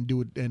and do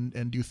it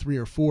and do three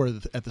or four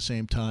at the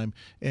same time,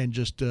 and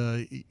just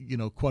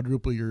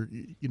quadruple your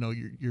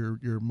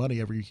money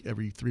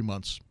every 3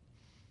 months.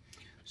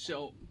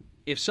 So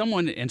if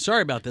someone, and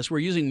sorry about this, we're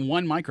using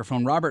one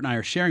microphone. Robert and I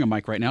are sharing a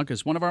mic right now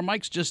because one of our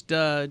mics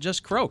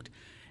just croaked.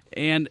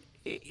 And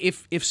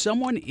if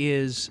someone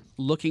is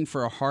looking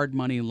for a hard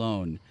money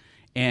loan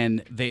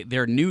and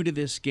they're new to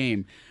this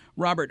game,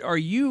 Robert, are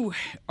you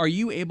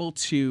able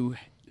to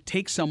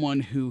take someone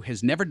who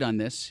has never done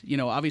this?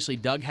 Obviously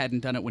Doug hadn't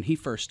done it when he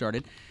first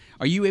started.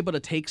 Are you able to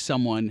take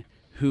someone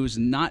who's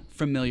not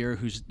familiar,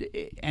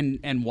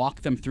 and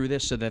walk them through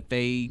this so that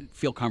they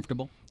feel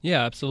comfortable?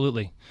 Yeah,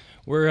 absolutely.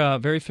 We're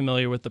very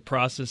familiar with the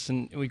process,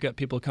 and we've got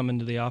people come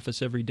into the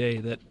office every day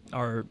that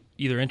are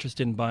either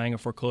interested in buying a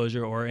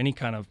foreclosure or any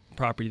kind of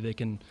property they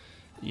can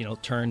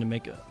turn to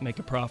make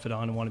a profit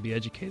on and want to be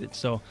educated.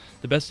 So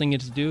the best thing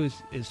to do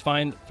is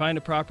find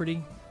a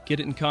property,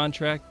 get it in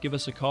contract, give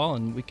us a call,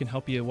 and we can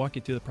help you walk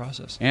you through the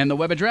process. And the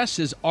web address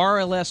is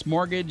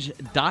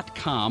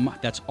rlsmortgage.com.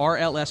 That's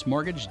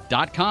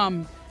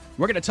rlsmortgage.com.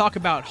 We're going to talk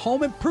about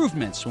home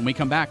improvements when we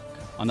come back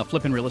on the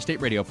Flippin' Real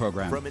Estate Radio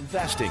program. From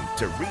investing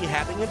to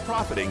rehabbing and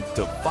profiting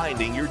to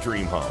finding your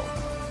dream home.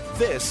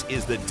 This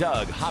is the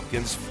Doug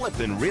Hopkins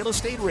Flippin' Real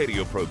Estate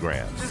Radio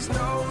program. Just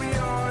know you're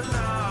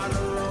not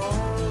alone.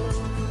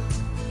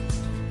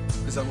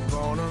 'Cause I'm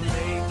gonna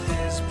make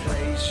this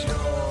place your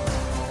home.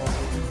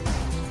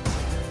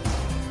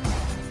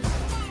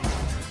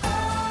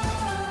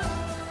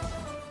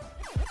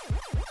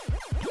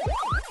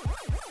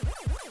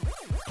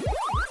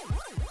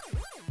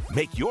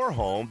 Make your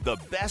home the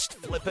best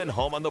flippin'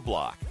 home on the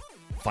block.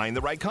 Find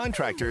the right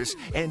contractors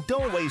and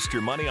don't waste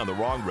your money on the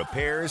wrong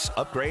repairs,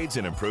 upgrades,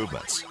 and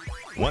improvements.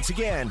 Once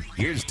again,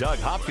 here's Doug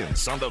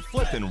Hopkins on the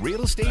Flippin'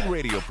 Real Estate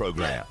Radio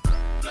program.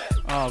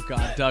 Oh,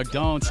 God, Doug,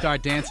 don't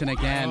start dancing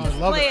again.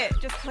 Play it.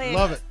 Just play it.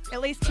 Love it.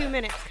 At least 2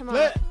 minutes. Come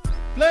on.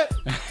 Flip.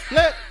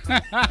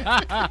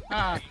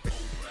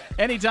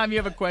 Anytime you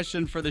have a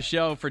question for the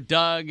show, for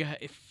Doug,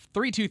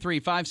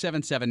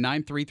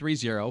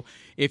 323-577-9330.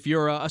 If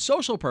you're a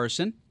social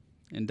person,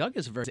 and Doug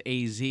is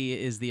AZ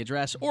is the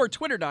address, or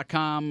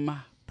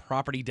twitter.com,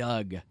 Property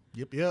Doug.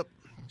 Yep.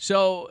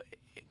 So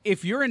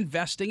if you're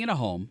investing in a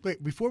home,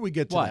 Wait, before we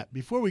get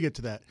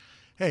to that,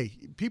 hey,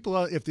 people,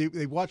 if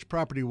they watch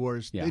Property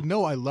Wars, Yeah. they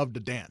know I love to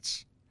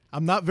dance.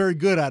 I'm not very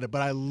good at it,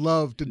 but I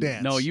love to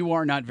dance. no, you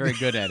are not very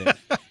good at it.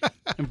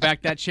 In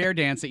fact, that chair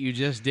dance that you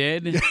just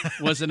did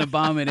was an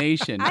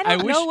abomination. I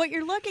don't wish, know what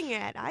you're looking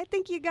at. I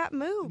think you got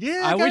moved.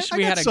 Yeah, I wish we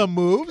got had some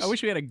moves. I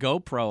wish we had a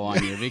GoPro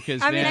on you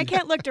because I mean, I man,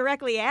 can't look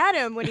directly at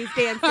him when he's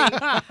dancing,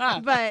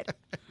 but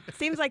it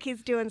seems like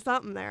he's doing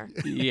something there.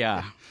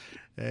 yeah.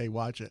 Hey,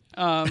 watch it.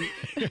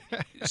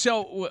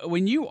 So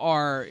when you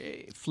are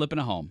flipping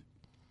a home,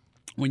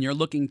 when you're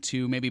looking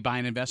to maybe buy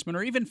an investment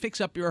or even fix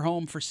up your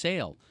home for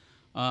sale,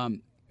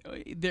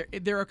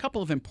 there are a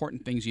couple of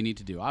important things you need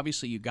to do.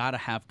 Obviously, you got to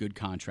have good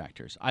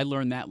contractors. I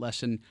learned that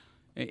lesson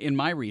in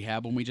my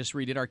rehab when we just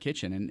redid our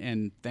kitchen,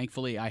 and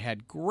thankfully I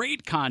had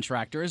great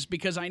contractors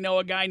because I know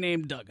a guy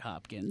named Doug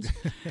Hopkins,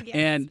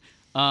 Yes.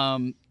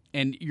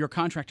 and your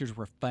contractors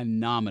were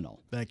phenomenal.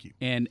 Thank you.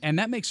 And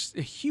that makes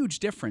a huge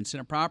difference in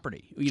a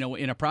property,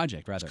 in a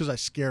project rather. Because I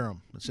scare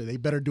them. I say they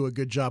better do a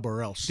good job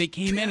or else. They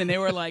came in and they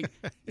were like,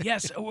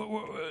 "Yes,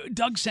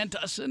 Doug sent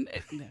us." And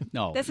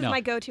no, This is no.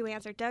 my go-to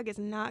answer. Doug is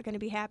not going to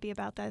be happy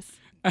about this.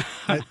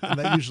 and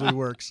that usually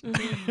works.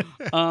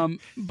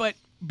 But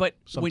when,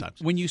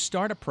 Sometimes. when you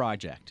start a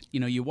project,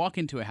 you walk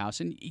into a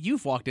house, and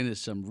you've walked into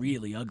some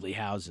really ugly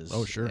houses.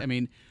 Oh, sure. I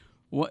mean,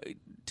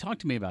 talk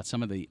to me about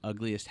some of the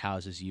ugliest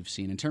houses you've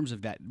seen in terms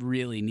of that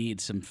really need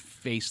some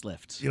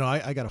facelifts.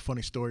 I got a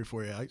funny story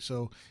for you. I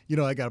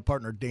got a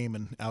partner,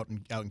 Damon, out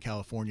in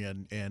California,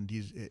 and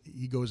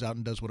he goes out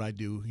and does what I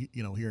do,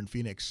 here in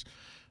Phoenix.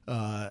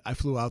 I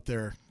flew out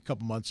there a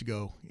couple months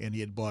ago, and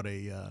he bought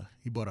a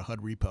HUD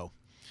repo,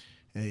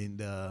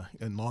 and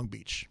in Long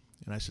Beach.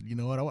 And I said, you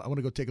know what? I want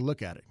to go take a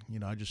look at it.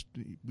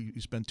 We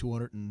spent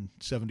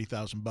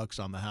 $270,000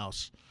 on the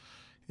house,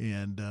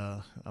 and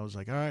I was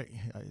like, all right.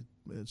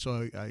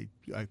 So I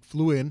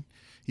flew in.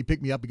 He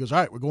picked me up. He goes, all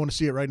right, we're going to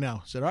see it right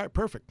now. I said, all right,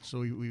 perfect.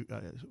 So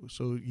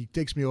he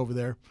takes me over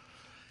there.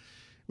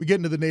 We get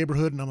into the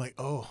neighborhood, and I'm like,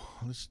 oh,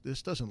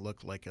 this doesn't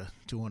look like a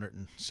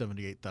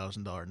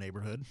 $278,000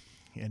 neighborhood.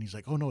 And he's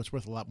like, oh, no, it's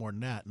worth a lot more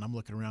than that. And I'm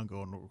looking around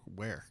going,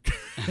 where?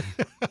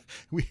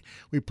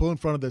 We pull in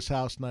front of this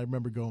house, and I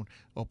remember going,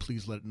 oh,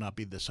 please let it not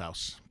be this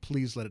house.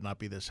 Please let it not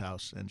be this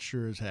house. And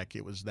sure as heck,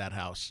 it was that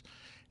house.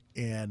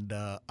 And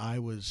I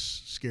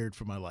was scared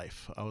for my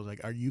life. I was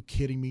like, are you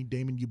kidding me,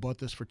 Damon? You bought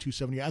this for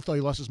 $270,000? I thought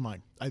he lost his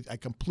mind. I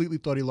completely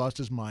thought he lost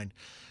his mind.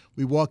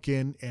 We walk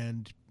in,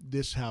 and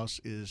this house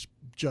is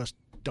just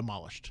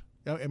demolished.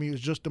 I mean, it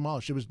was just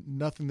demolished. There was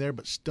nothing there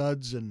but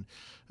studs, and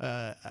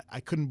I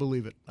couldn't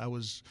believe it.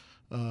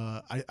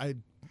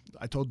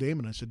 I told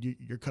Damon, I said,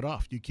 you're cut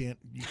off. You can't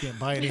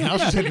buy any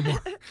houses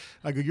anymore.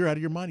 I go, you're out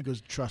of your mind. He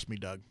goes, trust me,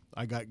 Doug.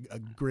 I got a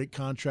great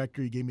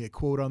contractor. He gave me a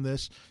quote on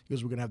this. He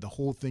goes, we're going to have the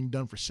whole thing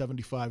done for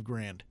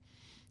 $75,000,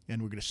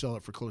 and we're going to sell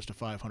it for close to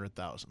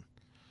 $500,000.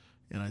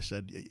 And I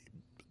said,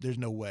 there's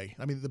no way.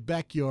 I mean, the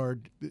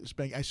backyard,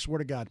 I swear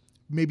to God,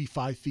 maybe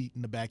 5 feet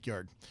in the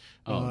backyard.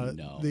 Oh,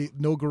 no.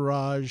 No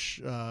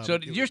garage. So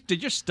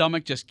did your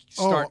stomach just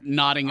start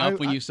nodding up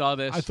when you saw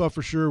this? I thought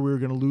for sure we were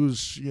going to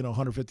lose,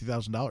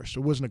 $150,000.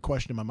 So it wasn't a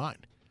question in my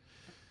mind.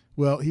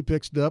 Well, he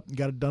picked it up and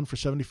got it done for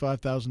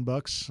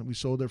 $75,000. We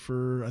sold it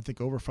for, I think,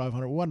 over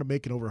 $500,000. We wanted to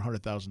make it over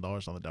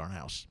 $100,000 on the darn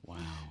house. Wow.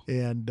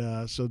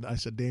 And so I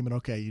said, Damon,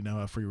 okay, you now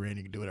have free reign.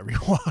 You can do whatever you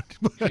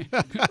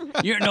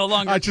want. You're no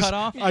longer cut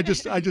off. I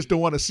just don't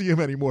want to see him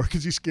anymore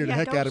because he scared the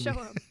heck out of me. Show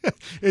him.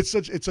 It's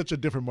such a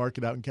different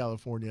market out in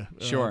California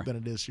Sure. than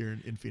it is here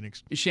in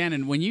Phoenix.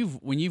 Shannon, when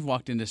you've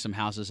walked into some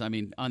houses, I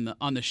mean,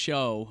 on the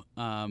show,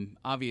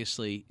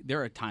 obviously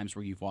there are times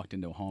where you've walked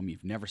into a home,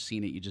 you've never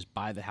seen it, you just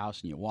buy the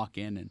house and you walk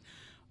in, and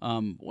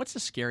what's the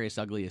scariest,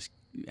 ugliest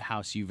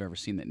house you've ever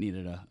seen that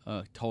needed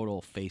a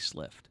total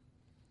facelift?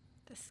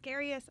 The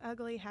scariest,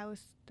 ugly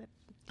house that.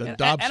 The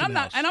Dobson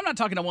house. I'm not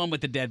talking the one with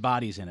the dead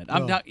bodies in it. No.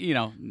 I'm not,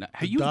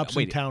 The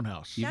Dobson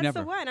townhouse. You've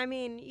the one. I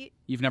mean,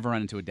 you've never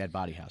run into a dead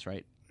body house,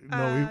 right?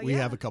 No, we yeah.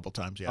 have a couple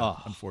times, yeah,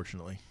 Oh.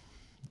 unfortunately.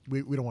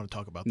 We don't want to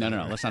talk about that.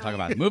 No, let's not talk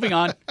about it. Moving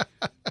on.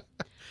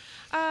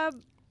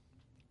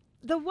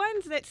 the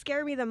ones that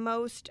scare me the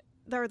most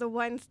are the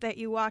ones that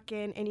you walk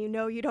in and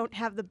you don't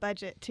have the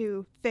budget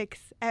to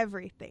fix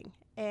everything.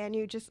 And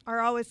you just are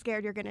always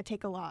scared you're going to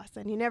take a loss.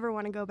 And you never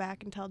want to go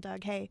back and tell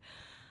Doug, hey,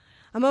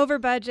 I'm over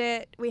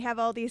budget. We have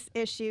all these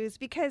issues.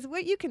 Because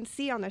what you can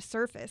see on the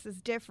surface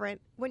is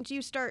different once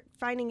you start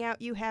finding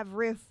out you have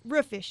roof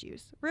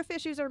issues. Roof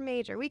issues are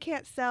major. We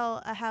can't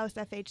sell a house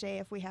FHA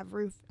if we have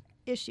roof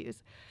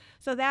issues.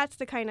 So that's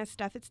the kind of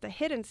stuff, it's the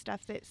hidden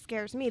stuff that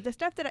scares me. The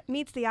stuff that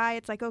meets the eye,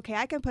 it's like, okay,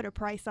 I can put a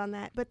price on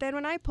that. But then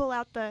when I pull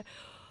out the,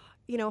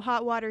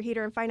 hot water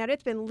heater and find out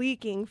it's been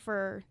leaking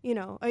for,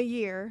 a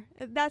year,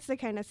 that's the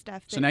kind of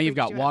stuff. So now you've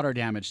got water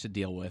damage to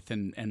deal with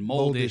and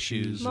mold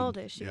issues. Mold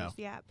issues,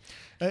 yeah.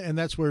 And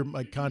that's where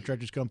my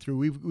contractors come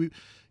through.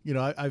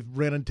 I've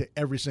ran into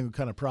every single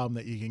kind of problem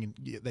that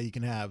you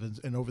can have,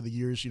 and over the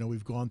years,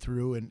 we've gone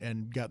through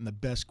and gotten the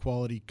best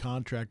quality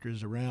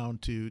contractors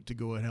around to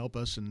go and help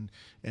us and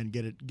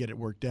get it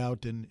worked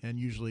out, and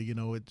usually,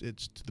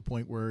 it's to the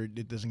point where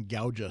it doesn't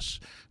gouge us.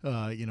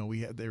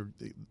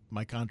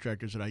 My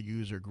contractors that I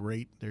use are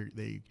great.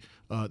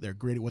 They're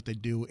great at what they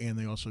do, and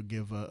they also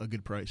give a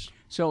good price.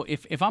 So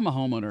if I'm a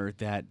homeowner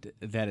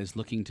that is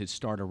looking to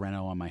start a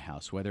reno on my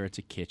house, whether it's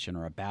a kitchen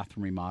or a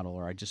bathroom remodel,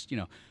 or I just,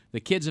 the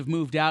kids have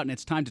moved out and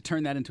it's time to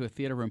turn that into a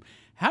theater room,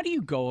 how do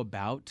you go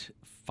about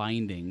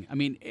finding? I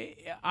mean,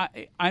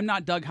 I'm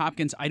not Doug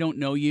Hopkins. I don't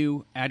know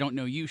you. I don't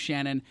know you,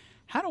 Shannon.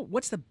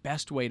 What's the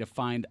best way to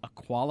find a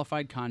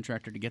qualified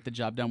contractor to get the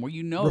job done where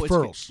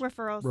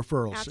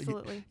referrals?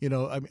 Absolutely.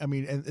 I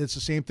mean, and it's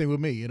the same thing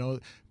with me.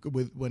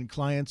 When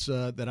clients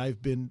that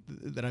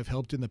I've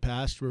helped in the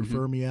past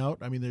refer me out.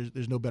 I mean,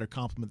 there's no better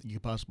compliment than you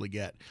could possibly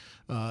get.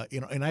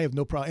 And I have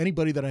no problem.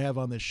 Anybody that I have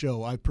on this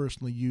show, I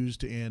personally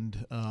used,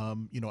 and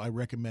I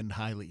recommend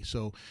highly.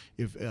 So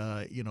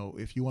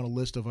if you want a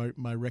list of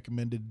my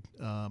recommended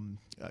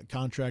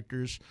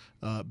contractors,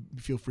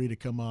 feel free to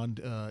go on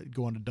to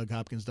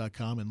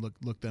DougHopkins.com and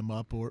look them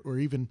up, or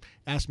even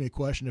ask me a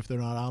question if they're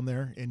not on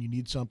there and you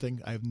need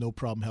something. I have no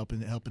problem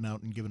helping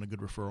out and giving a good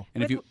referral.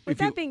 And with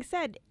that being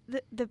said,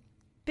 the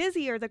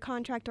busier the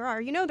contractor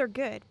are, they're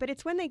good, but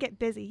it's when they get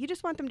busy. You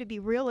just want them to be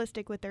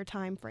realistic with their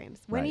time frames.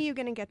 When are you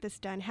going to get this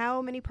done?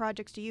 How many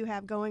projects do you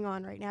have going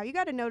on right now? You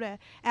got to know to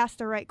ask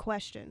the right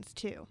questions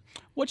too.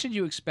 What should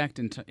you expect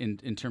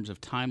in terms of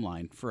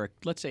timeline for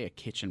let's say a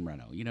kitchen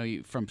reno?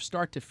 From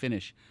start to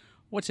finish.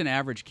 What's an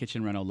average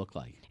kitchen reno look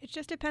like? It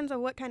just depends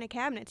on what kind of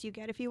cabinets you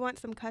get. If you want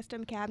some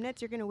custom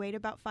cabinets, you're going to wait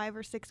about 5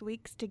 or 6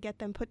 weeks to get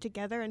them put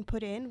together and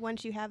put in.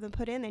 Once you have them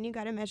put in, then you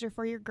got to measure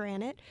for your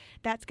granite.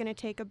 That's going to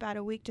take about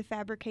a week to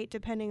fabricate,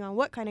 depending on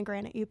what kind of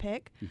granite you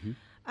pick.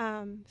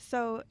 Mm-hmm.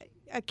 So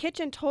a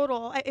kitchen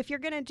total, if you're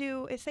going to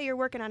do, say you're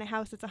working on a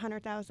house that's a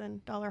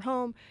 $100,000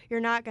 home, you're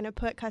not going to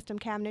put custom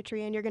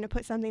cabinetry in. You're going to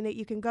put something that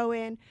you can go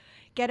in,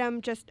 get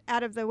them just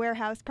out of the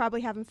warehouse, probably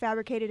have them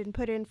fabricated and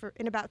put in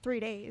in about 3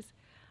 days.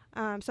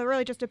 So it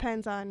really just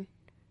depends on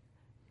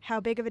how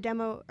big of a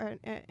demo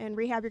and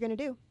rehab you're going to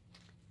do.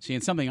 See,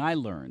 and something I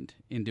learned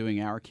in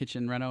doing our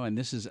kitchen reno, and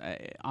this is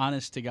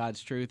honest to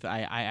God's truth,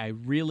 I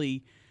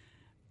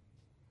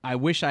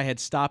wish I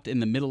had stopped in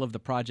the middle of the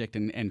project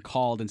and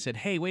called and said,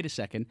 hey, wait a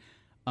second.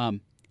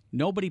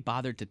 Nobody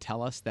bothered to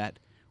tell us that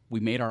we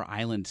made our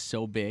island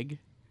so big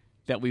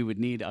that we would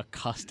need a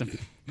custom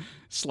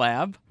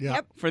slab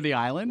for the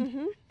island.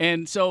 Mm-hmm.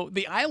 And so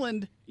the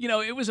island,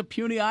 it was a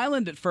puny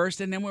island at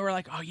first, and then we were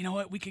like, oh, you know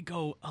what, we could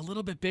go a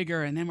little bit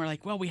bigger. And then we're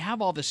like, well, we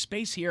have all this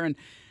space here. And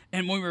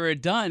when we were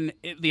done,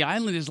 the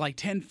island is like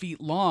 10 feet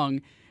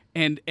long,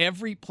 and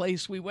every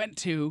place we went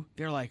to,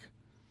 they're like,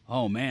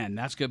 oh, man,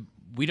 that's good.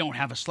 We don't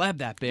have a slab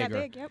that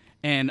big.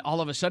 And all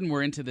of a sudden,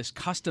 we're into this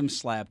custom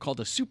slab called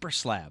a super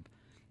slab.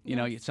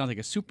 It sounds like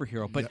a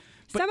superhero, but...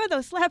 Some of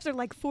those slabs are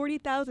like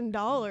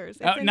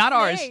 $40,000. Not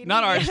ours.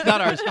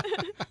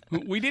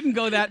 We didn't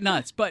go that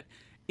nuts, but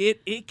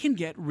it can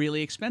get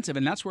really expensive,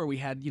 and that's where we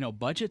had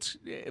budgets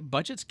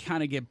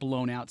kind of get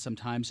blown out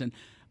sometimes. And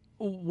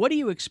what do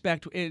you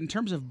expect in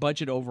terms of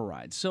budget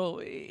overrides?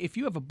 So if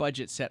you have a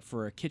budget set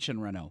for a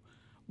kitchen reno,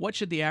 what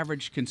should the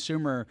average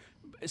consumer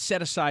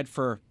set aside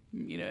for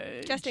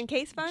just in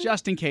case funds?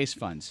 Just in case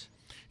funds.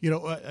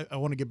 I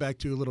want to get back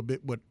to a little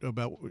bit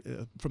about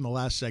from the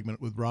last segment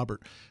with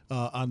Robert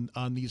on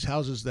these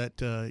houses that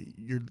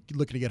you're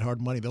looking to get hard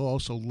money. They'll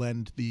also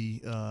lend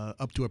the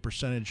up to a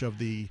percentage of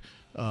the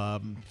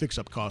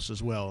fix-up costs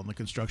as well and the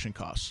construction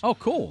costs. Oh,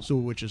 cool! So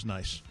which is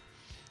nice.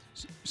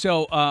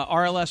 So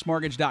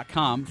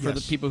RLSmortgage.com for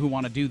the people who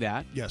want to do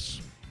that. Yes.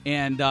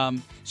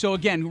 And so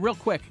again, real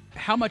quick,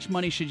 how much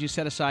money should you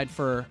set aside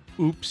for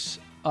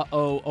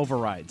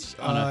overrides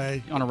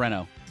on a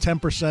reno?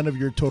 10% of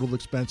your total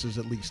expenses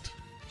at least.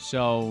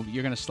 So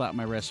you're going to slap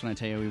my wrist when I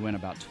tell you we went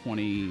about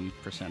 20%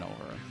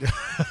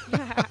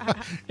 over.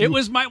 It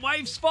was my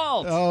wife's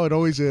fault. Oh, it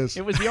always is.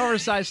 It was the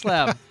oversized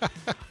slab.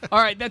 All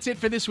right, that's it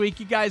for this week.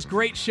 You guys,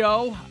 great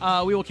show.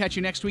 We will catch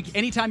you next week.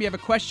 Anytime you have a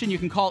question, you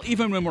can call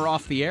even when we're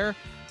off the air.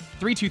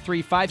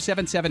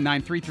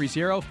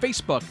 323-577-9330.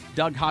 Facebook,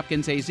 Doug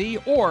Hopkins AZ,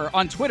 or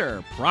on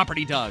Twitter,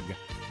 Property Doug.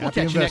 We'll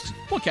catch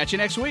you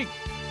next week.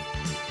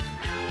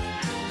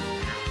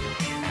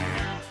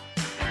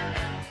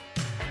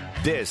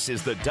 This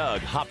is the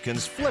Doug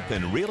Hopkins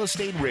Flippin' Real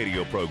Estate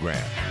Radio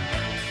Program.